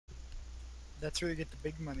That's where you get the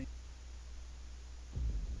big money.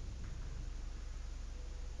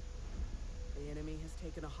 The enemy has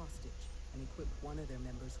taken a hostage and equipped one of their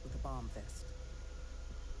members with a bomb vest.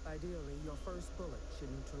 Ideally, your first bullet should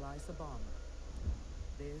neutralize the bomber.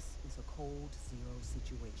 This is a cold zero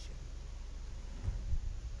situation.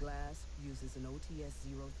 Glass uses an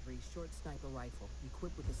OTS-03 short sniper rifle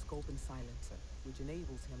equipped with a scope and silencer, which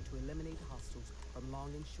enables him to eliminate hostiles from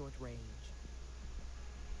long and short range.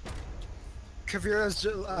 Kavira's Once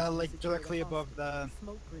you like secure directly the above hostage, the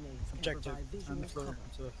smoke grenades can objective provide on the visual floor. cover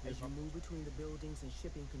So as you move between the buildings and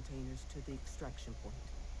shipping containers to the extraction point.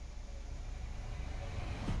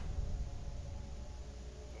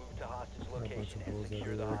 Move to hostage A bunch location of and bulls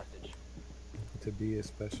secure the everywhere. hostage. To B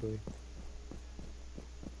especially.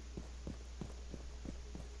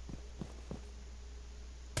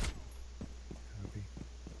 Copy.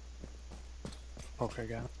 Okay,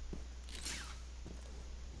 got it.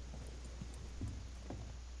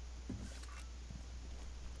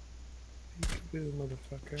 Peekaboo,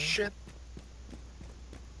 motherfucker. shit.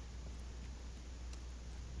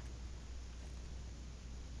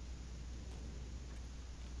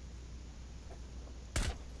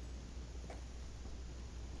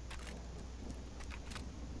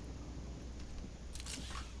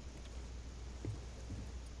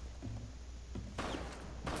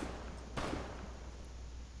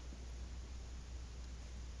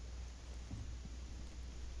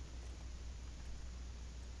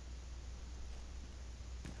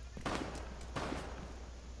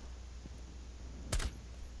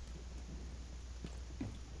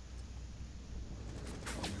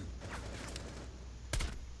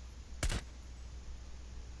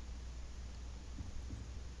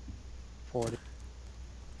 Forty.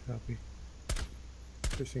 Copy.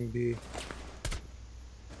 Pushing B.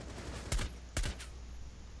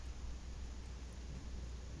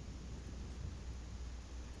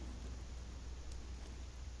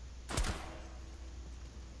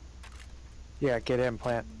 Yeah, get in,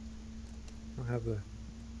 plant. I don't have the...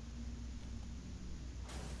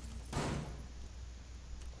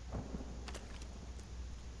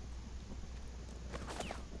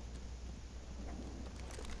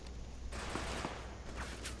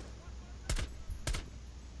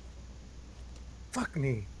 Fuck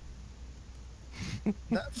me!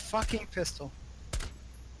 That fucking pistol.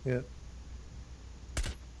 Yep.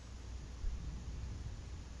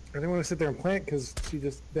 I didn't want to sit there and plant because she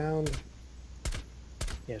just downed.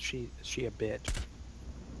 Yeah, she a bitch.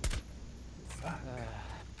 Fuck.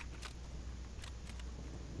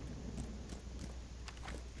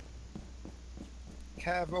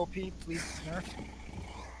 Cav OP, please nerf.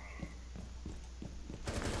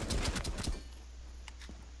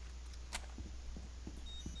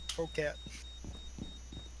 Polecat.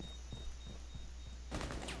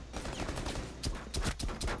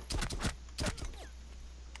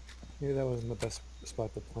 Maybe that wasn't the best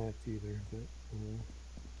spot to plant either, but...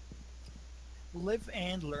 Live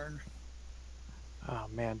and learn. Oh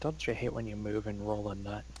man, don't you hate when you move and roll a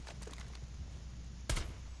nut?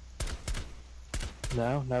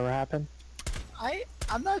 No, never happened.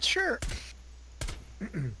 I'm not sure.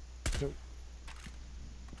 Nope.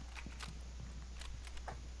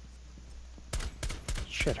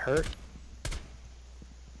 Shit hurt.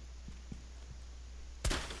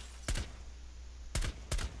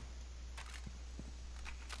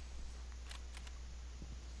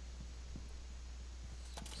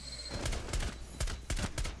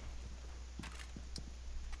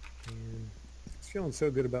 And it's feeling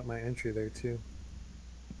so good about my entry there too.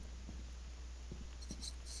 It's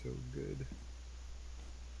just so good.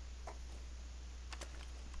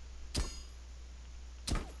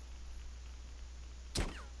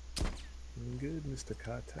 Doing good, Mr.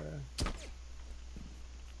 Kata.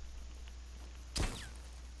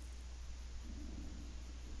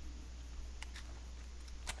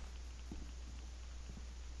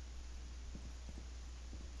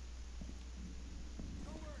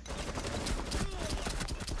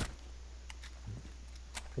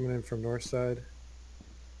 Coming in from north side.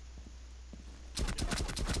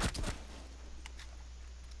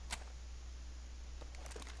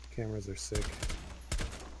 Cameras are sick.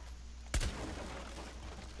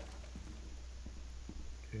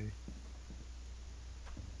 Okay.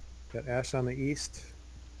 Got Ash on the east.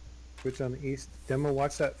 Twitch on the east. Demo,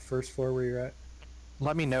 watch that first floor where you're at.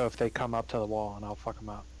 Let me know if they come up to the wall and I'll fuck them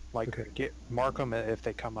up. Like, Okay. mark them if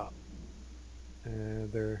they come up.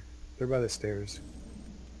 They're by the stairs.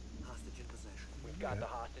 Hostage in possession. We've got Yeah. the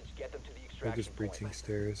hostage. Get them to the They're extraction just breaching point.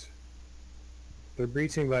 stairs. They're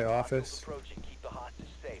breaching by Hostiles office. approaching. Keep the hostage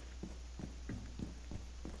safe.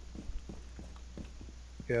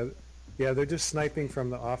 Yeah, Yeah, they're just sniping from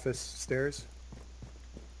the office stairs.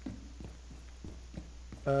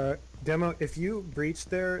 Demo, if you breach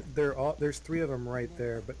there, there's 3 of them right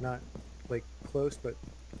there, but not like close, but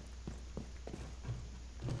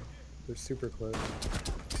they're super close.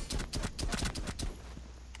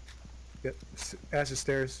 Yep, Ash's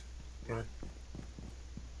stairs. Yeah.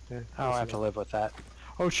 Yeah. I don't have to live with that.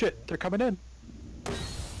 Oh shit, they're coming in.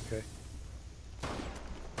 Okay.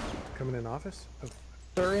 Coming in office? Oh,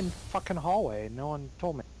 They're in fucking hallway. No one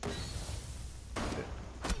told me. shit.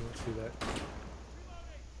 I don't see that.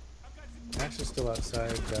 Ash is still outside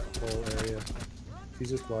that whole area. She's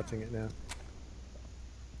just watching it now.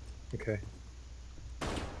 Okay.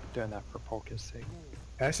 Doing that for Polka's sake.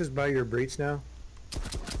 Ash is by your breach now.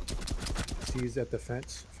 She's at the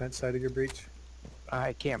fence side of your breach.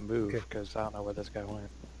 I can't move Okay. because I don't know where this guy went.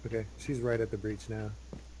 Okay, she's right at the breach now.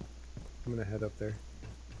 I'm gonna head up there.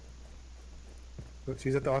 Oh,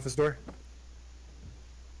 she's at the office door.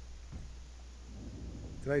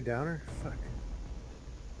 Did I down her? Fuck.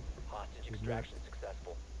 Hostage She's extraction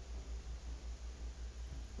successful.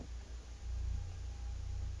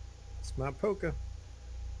 It's my Polka.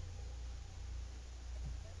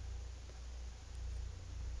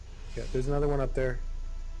 Yeah, there's another one up there.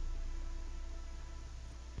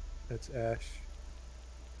 That's Ash.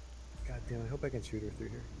 God damn, I hope I can shoot her through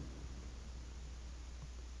here.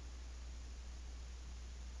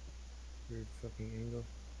 Weird fucking angle.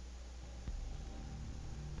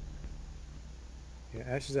 Yeah,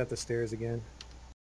 Ash is at the stairs again.